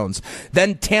Julio Jones.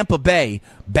 Then Tampa Bay,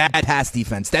 bad pass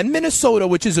defense. Then Minnesota,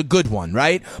 which is a good one,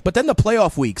 right? But then the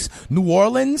playoff weeks. New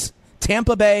Orleans,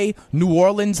 Tampa Bay, New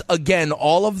Orleans again,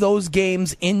 all of those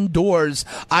games indoors.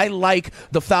 I like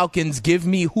the Falcons. Give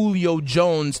me Julio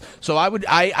Jones. So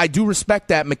I do respect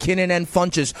that. McKinnon and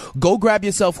Funches. Go grab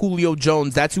yourself Julio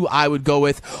Jones. That's who I would go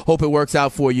with. Hope it works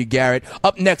out for you, Garrett.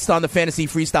 Up next on the Fantasy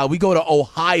Freestyle, we go to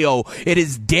Ohio. It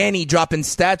is Danny dropping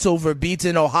Stats Over Beats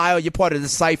in Ohio. You're part of the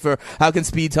Cypher. How can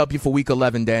Speeds help you for Week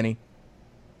 11, Danny?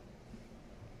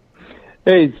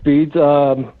 Hey, Speeds.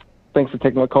 Thanks for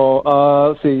taking my call.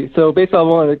 Let's see. So basically, I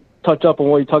wanted to touch up on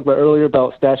what you talked about earlier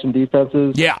about stashing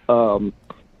defenses. Yeah. For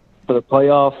the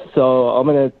playoffs. So I'm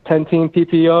in a 10-team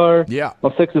PPR. Yeah.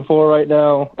 I'm 6-4 right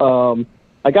now.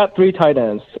 I got 3 tight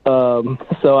ends.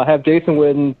 So I have Jason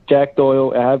Witten, Jack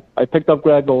Doyle. I picked up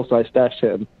Greg Olsen, so I stashed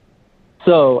him.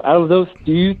 So out of those,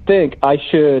 do you think I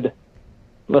should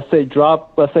let's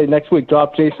say next week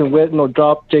drop Jason Witten or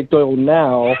drop Jake Doyle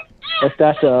now, if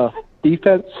that's a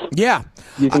defense? Yeah.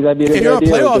 Do you think that'd be a good idea? If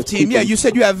you're a playoff or team, you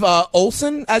said you have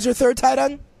Olsen as your third tight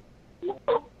end?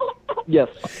 Yes.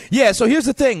 Yeah, so here's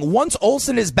the thing. Once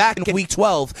Olsen is back in week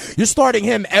 12, you're starting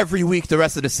him every week the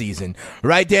rest of the season.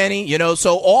 Right, Danny?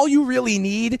 So all you really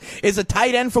need is a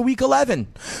tight end for week 11.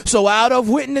 So out of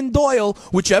Witten and Doyle,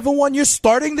 whichever one you're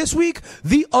starting this week,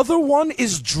 the other one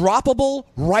is droppable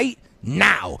right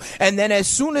now. And then as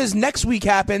soon as next week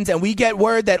happens and we get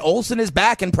word that Olsen is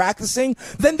back and practicing,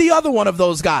 then the other one of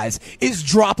those guys is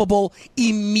droppable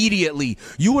immediately.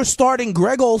 You are starting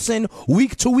Greg Olsen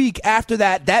week to week after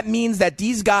that. That means that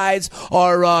these guys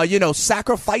are,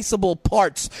 sacrificable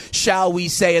parts, shall we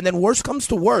say. And then worse comes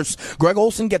to worse, Greg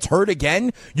Olsen gets hurt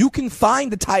again. You can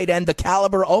find the tight end, the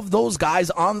caliber of those guys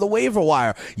on the waiver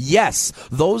wire. Yes,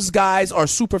 those guys are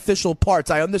superficial parts.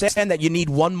 I understand that you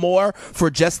need one more for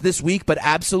just this week, but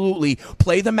absolutely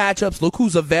play the matchups. Look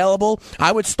who's available.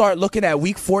 I would start looking at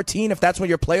week 14 if that's when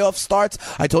your playoff starts.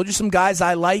 I told you some guys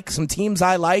I like, some teams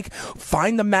I like.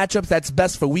 Find the matchups that's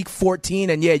best for week 14,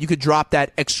 and yeah, you could drop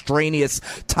that extraneous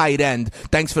tight end.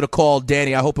 Thanks for the call,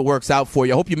 Danny. I hope it works out for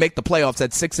you. I hope you make the playoffs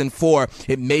at 6-4.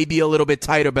 It may be a little bit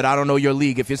tighter, but I don't know your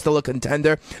league. If you're still a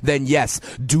contender, then yes,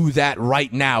 do that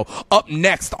right now. Up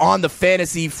next on the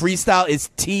Fantasy Freestyle is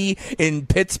T in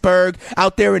Pittsburgh,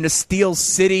 out there in the Steel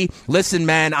City. Listen,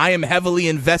 man, I am heavily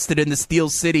invested in the Steel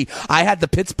City. I had the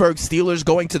Pittsburgh Steelers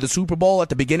going to the Super Bowl at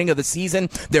the beginning of the season.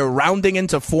 They're rounding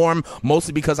into form,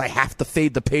 mostly because I have to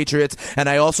fade the Patriots, and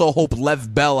I also hope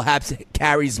Lev Bell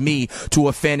carries me to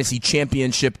a fantasy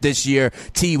championship this year.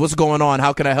 T, what's going on?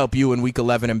 How can I help you in Week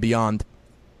 11 and beyond?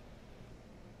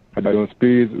 How you doing,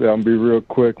 Speeds? I'm gonna be real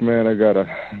quick, man. I got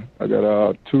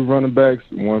 2 running backs,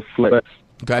 1 flex.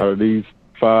 Okay. Out of these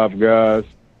 5 guys,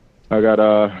 I got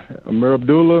Amir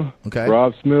Abdullah,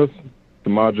 Rob Smith,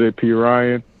 Samaje P.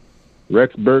 Ryan,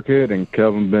 Rex Burkhead, and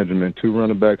Kelvin Benjamin. 2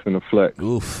 running backs in the flex.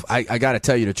 Oof. I got to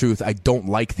tell you the truth. I don't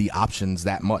like the options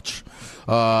that much.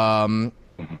 Abdullah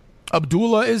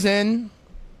is in.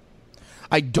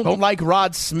 I don't like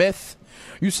Rod Smith.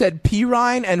 You said P.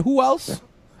 Ryan, and who else?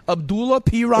 Abdullah,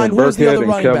 P. Ryan. Who was the other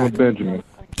running Kelvin back? Benjamin.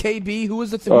 KB. Who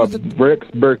was the Rex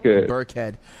Burkhead.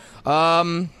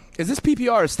 Burkhead. Is this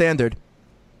PPR or standard?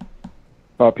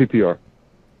 PPR.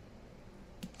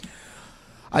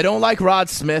 I don't like Rod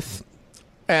Smith,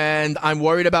 and I'm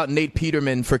worried about Nate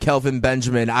Peterman for Kelvin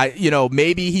Benjamin.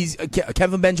 Maybe he's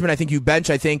Kelvin Benjamin. I think you bench.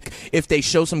 I think if they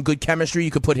show some good chemistry, you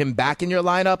could put him back in your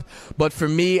lineup. But for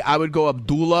me, I would go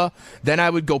Abdullah. Then I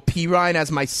would go P. Ryan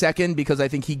as my second because I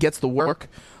think he gets the work.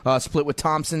 Split with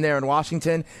Thompson there in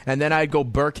Washington. And then I'd go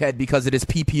Burkhead because it is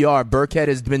PPR. Burkhead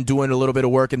has been doing a little bit of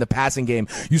work in the passing game.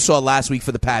 You saw last week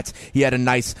for the Pats. He had a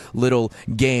nice little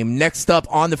game. Next up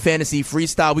on the Fantasy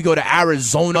Freestyle, we go to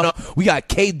Arizona. We got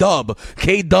K-Dub.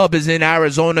 K-Dub is in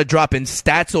Arizona dropping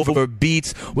stats over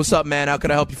beats. What's up, man? How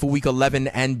can I help you for Week 11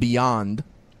 and beyond?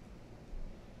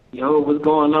 Yo, what's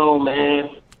going on, man?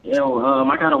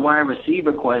 I got a wide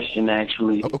receiver question,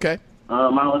 actually. Okay. I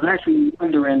was actually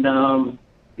wondering,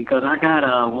 because I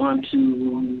got 1,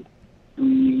 2,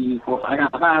 3, 4, I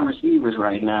got 5 receivers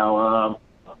right now.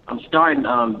 I'm starting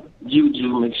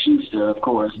Juju McSchuster, of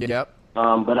course. Yep.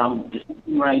 But I'm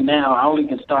right now. I only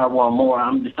can start one more.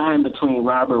 I'm deciding between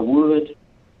Robert Woods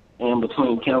and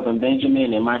between Kelvin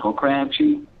Benjamin and Michael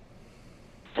Crabtree.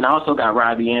 And I also got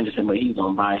Robbie Anderson, but he's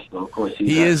on bye, so of course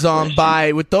he is on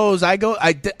bye. With those, I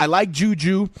like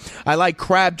Juju. I like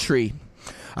Crabtree.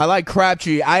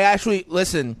 I actually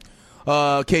listen.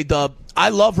 K-Dub, I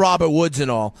love Robert Woods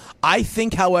and all. I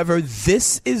think, however,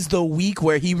 this is the week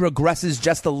where he regresses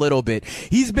just a little bit.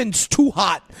 He's been too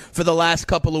hot for the last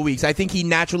couple of weeks. I think he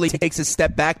naturally takes a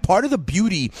step back. Part of the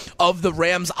beauty of the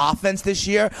Rams offense this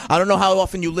year, I don't know how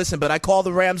often you listen, but I call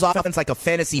the Rams offense like a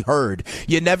fantasy herd.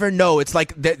 You never know. It's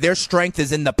like their strength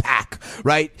is in the pack,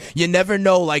 right? You never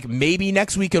know. Like maybe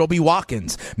next week it'll be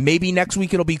Watkins. Maybe next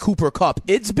week it'll be Cooper Kupp.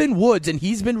 It's been Woods, and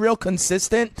he's been real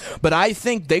consistent, but I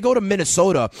think they go to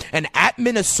Minnesota, and at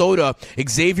Minnesota,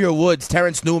 Xavier Woods,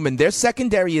 Terrence Newman, their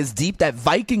secondary is deep. That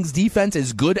Vikings defense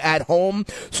is good at home,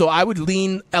 so I would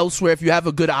lean elsewhere if you have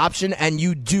a good option, and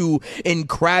you do in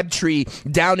Crabtree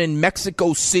down in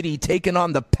Mexico City taking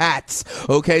on the Pats.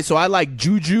 Okay, so I like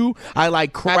Juju, I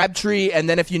like Crabtree, and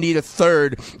then if you need a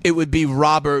third, it would be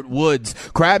Robert Woods.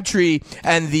 Crabtree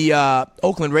and the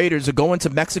Oakland Raiders are going to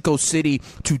Mexico City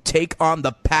to take on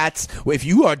the Pats. If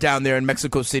you are down there in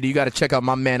Mexico City, you got to check out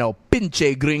my man El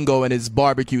Pinche Gringo and his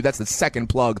barbecue. That's the second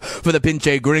plug for the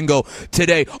Pinche Gringo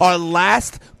today. Our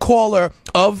last caller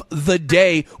of the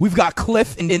day, we've got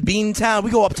Cliff in Beantown.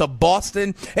 We go up to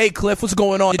Boston. Hey, Cliff, what's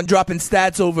going on? Dropping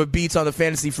stats over beats on the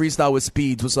Fantasy Freestyle with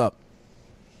Speeds. What's up?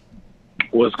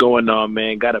 What's going on,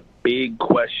 man? Got a big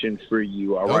question for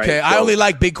you, all right? Okay, I only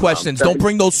like big questions. Don't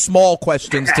bring those small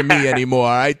questions to me anymore,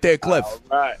 all right? There, Cliff.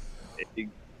 All right.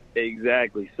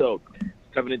 Exactly. So,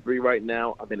 7-3 right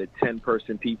now. I'm in a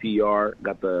 10-person PPR.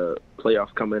 Got the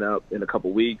playoffs coming up in a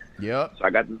couple weeks. Yep. So I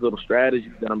got this little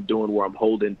strategy that I'm doing where I'm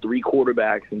holding 3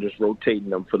 quarterbacks and just rotating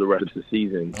them for the rest of the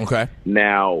season. Okay.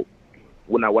 Now,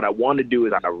 what I want to do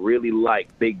is I really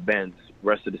like Big Ben's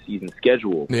rest of the season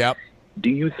schedule. Yep. Do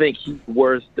you think he's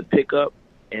worth the pickup?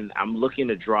 And I'm looking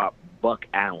to drop Buck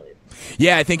Allen.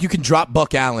 Yeah, I think you can drop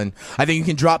Buck Allen.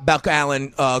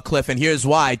 Cliff, and here's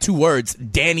why. 2 words,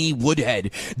 Danny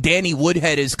Woodhead. Danny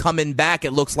Woodhead is coming back,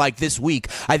 it looks like, this week.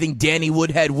 I think Danny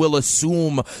Woodhead will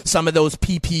assume some of those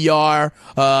PPR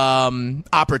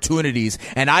opportunities.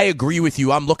 And I agree with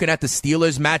you. I'm looking at the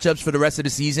Steelers matchups for the rest of the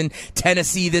season.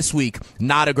 Tennessee this week,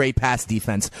 not a great pass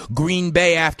defense. Green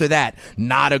Bay after that,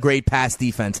 not a great pass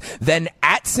defense. Then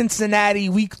at Cincinnati,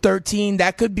 week 13,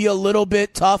 that could be a little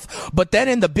bit tough. But then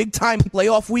in the big time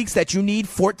playoff weeks that you need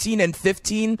 14 and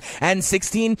 15 and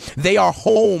 16, they are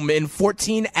home in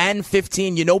 14 and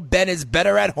 15. You know Ben is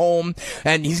better at home,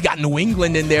 and he's got New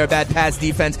England in there, bad pass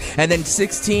defense. And then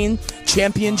 16,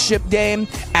 championship game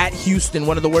at Houston,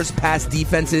 one of the worst pass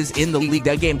defenses in the league.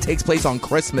 That game takes place on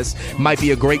Christmas. Might be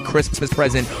a great Christmas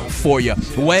present for you.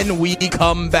 When we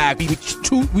come back,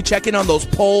 we check in on those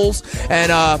polls,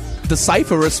 and the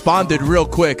Cypher responded real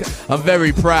quick. I'm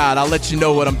very proud. I'll let you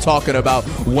know what I'm talking about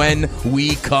when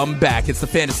we come back. It's the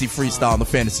Fantasy Freestyle on the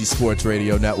Fantasy Sports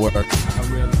Radio Network.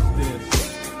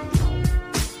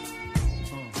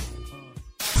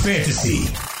 Fantasy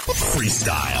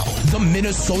Freestyle. The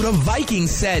Minnesota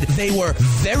Vikings said they were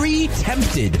very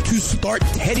tempted to start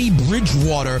Teddy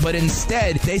Bridgewater, but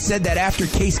instead they said that after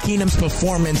Case Keenum's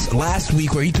performance last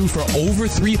week where he threw for over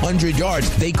 300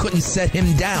 yards, they couldn't set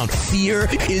him down. Fear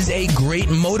is a great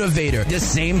motivator. The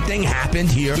same thing happened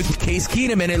here with Case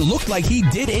Keenum, and it looked like he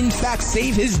did in fact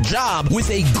save his job with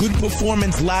a good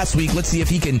performance last week. Let's see if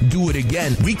he can do it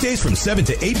again. Weekdays from 7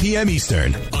 to 8 p.m.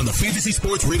 Eastern on the Fantasy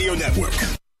Sports Radio Network.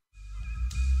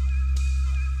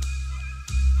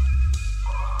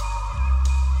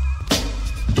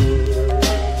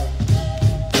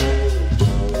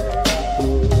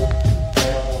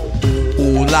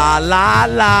 Ooh la la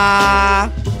la.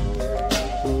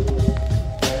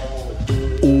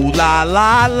 Ooh la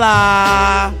la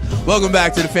la. Welcome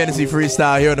back to the Fantasy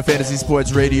Freestyle here on the Fantasy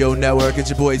Sports Radio Network.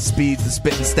 It's your boy Speeds, the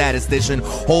Spittin' Statistician,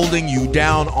 holding you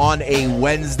down on a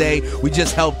Wednesday. We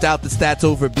just helped out the Stats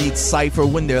Over Beats Cypher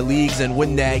win their leagues and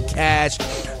win that cash.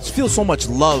 I feel so much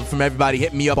love from everybody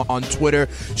hitting me up on Twitter,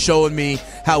 showing me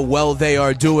how well they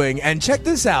are doing. And check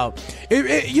this out.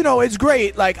 It's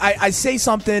great. Like, I say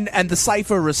something and the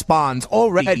Cypher responds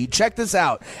already. Check this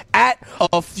out. At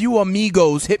a few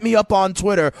amigos hit me up on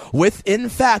Twitter with, in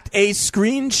fact, a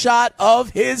screenshot of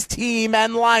his team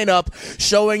and lineup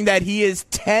showing that he is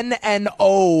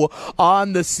 10-0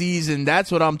 on the season.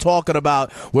 That's what I'm talking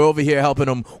about. We're over here helping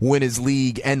him win his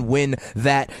league and win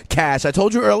that cash. I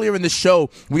told you earlier in the show,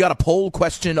 we got a poll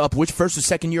question up. Which first or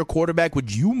second year quarterback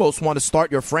would you most want to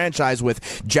start your franchise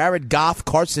with? Jared Goff,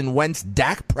 Carson Wentz,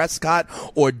 Dak Prescott,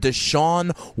 or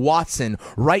Deshaun Watson?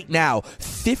 Right now,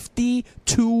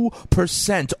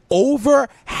 52%, over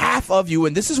half of you,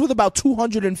 and this is with about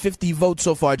 250 votes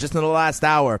so far just in the last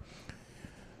hour.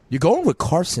 You're going with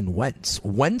Carson Wentz,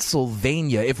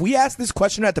 Pennsylvania. If we asked this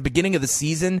question at the beginning of the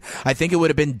season, I think it would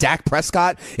have been Dak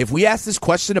Prescott. If we asked this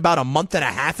question about a month and a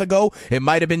half ago, it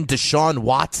might have been Deshaun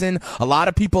Watson. A lot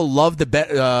of people love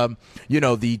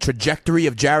the trajectory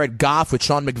of Jared Goff with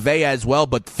Sean McVay as well,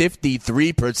 but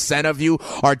 53% of you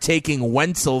are taking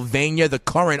Pennsylvania, the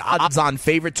current odds-on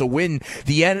favorite to win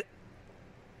the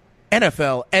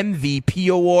NFL MVP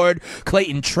award.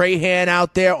 Clayton Trahan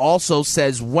out there also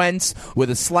says Wentz with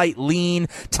a slight lean.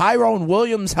 Tyrone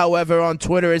Williams, however, on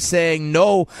Twitter is saying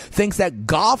no, thinks that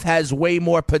Goff has way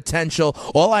more potential.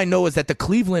 All I know is that the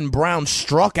Cleveland Browns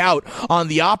struck out on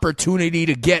the opportunity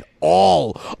to get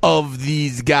all of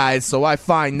these guys. So I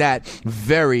find that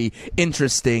very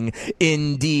interesting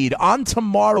indeed. On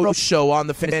tomorrow's show on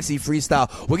the Fantasy Freestyle,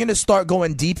 we're going to start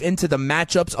going deep into the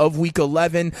matchups of Week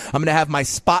 11. I'm going to have my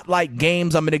spotlight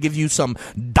games. I'm going to give you some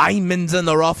diamonds in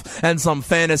the rough and some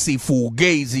fantasy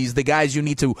fugazis, the guys you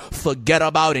need to forget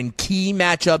about in key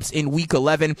matchups in Week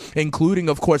 11, including,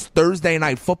 of course, Thursday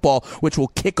Night Football, which will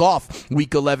kick off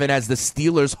Week 11 as the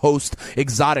Steelers host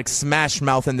Exotic Smash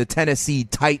Mouth and the Tennessee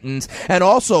Titans. And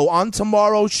also on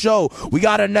tomorrow's show, we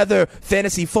got another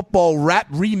fantasy football rap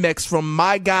remix from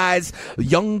my guys,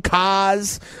 Young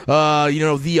Kaz,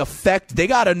 The Effect. They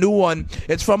got a new one.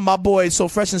 It's from my boys, So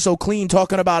Fresh and So Clean,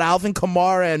 talking about Alvin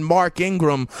Kamara and Mark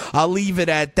Ingram. I'll leave it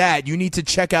at that. You need to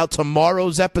check out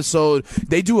tomorrow's episode.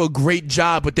 They do a great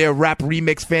job with their rap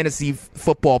remix fantasy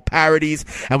football parodies.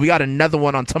 And we got another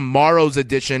one on tomorrow's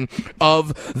edition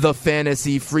of the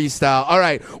Fantasy Freestyle. All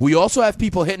right. We also have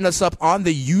people hitting us up on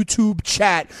the YouTube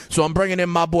chat. So I'm bringing in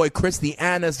my boy Chris, the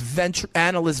analyst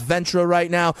Ventura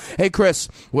right now. Hey, Chris,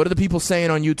 what are the people saying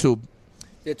on YouTube?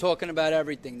 They're talking about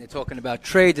everything. They're talking about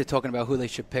trades. They're talking about who they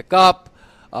should pick up.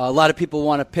 A lot of people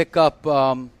want to pick up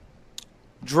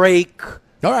Drake.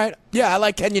 All right. Yeah, I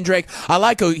like Kenyon Drake.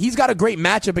 He's got a great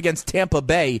matchup against Tampa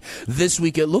Bay this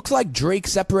week. It looks like Drake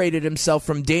separated himself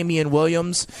from Damian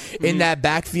Williams in that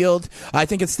backfield. I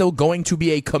think it's still going to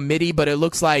be a committee, but it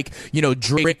looks like,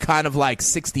 Drake kind of like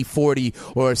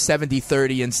 60-40 or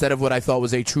 70-30 instead of what I thought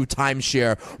was a true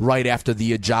timeshare right after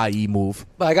the Ajayi move.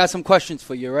 But I got some questions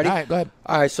for you. Ready? All right, go ahead.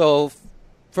 All right, so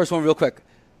first one real quick.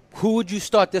 Who would you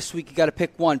start this week? You got to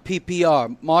pick one.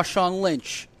 PPR, Marshawn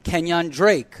Lynch, Kenyon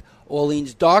Drake,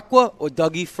 Orleans Darkwa, or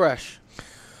Dougie Fresh?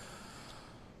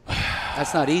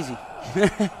 That's not easy.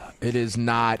 It is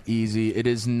not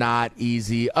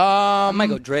easy. I might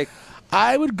go Drake.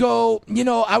 I would go,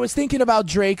 I was thinking about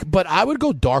Drake, but I would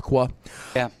go Darkwa.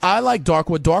 Yeah. I like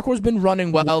Darkwa. Darkwa's been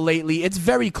running well lately. It's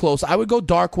very close. I would go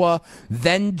Darkwa,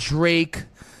 then Drake,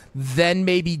 then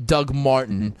maybe Doug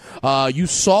Martin. You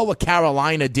saw what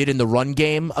Carolina did in the run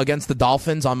game against the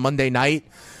Dolphins on Monday night.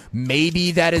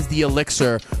 Maybe that is the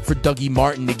elixir for Dougie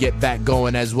Martin to get back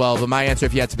going as well. But my answer,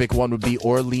 if you had to pick one, would be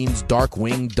Orleans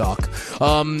Darkwing Duck.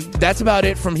 That's about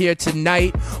it from here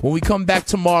tonight. When we come back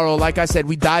tomorrow, like I said,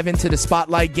 we dive into the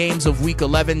spotlight games of Week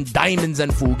 11, Diamonds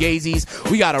and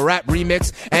Fugazis. We got a rap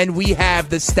remix, and we have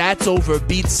the Stats Over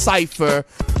Beats Cypher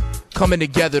coming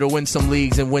together to win some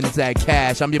leagues and win that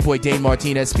cash. I'm your boy Dane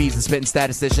Martinez, Speeds, the Spittin'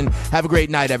 Statistician. Have a great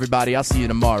night, everybody. I'll see you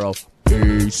tomorrow.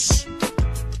 Peace.